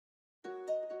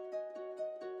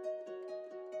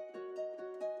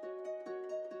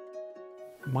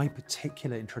My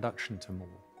particular introduction to Moore,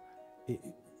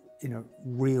 in a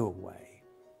real way,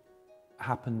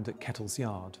 happened at Kettle's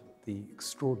Yard, the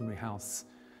extraordinary house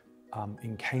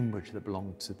in Cambridge that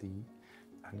belonged to the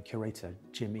curator,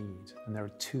 Jim Eade. And there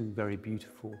are two very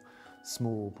beautiful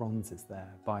small bronzes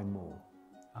there by Moore,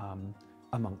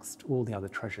 amongst all the other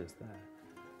treasures there.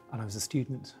 And I was a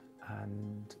student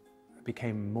and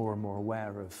became more and more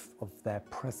aware of their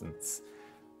presence.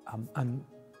 And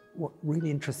what really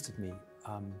interested me,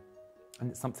 and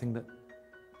it's something that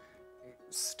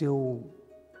still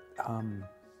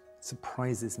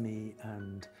surprises me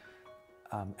and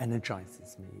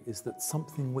energizes me, is that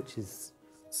something which is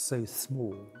so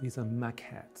small, these are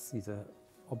maquettes, these are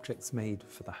objects made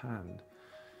for the hand,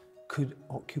 could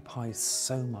occupy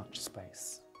so much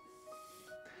space.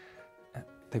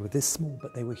 They were this small,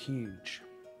 but they were huge.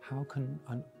 How can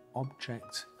an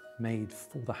object made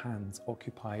for the hands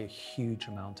occupy a huge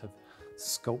amount of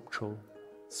sculptural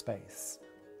space,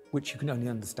 which you can only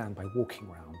understand by walking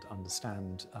around,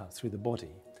 understand through the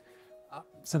body?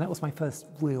 So that was my first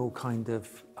real kind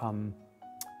of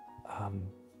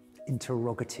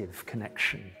interrogative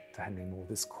connection to Henry Moore,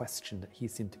 this question that he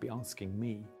seemed to be asking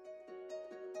me.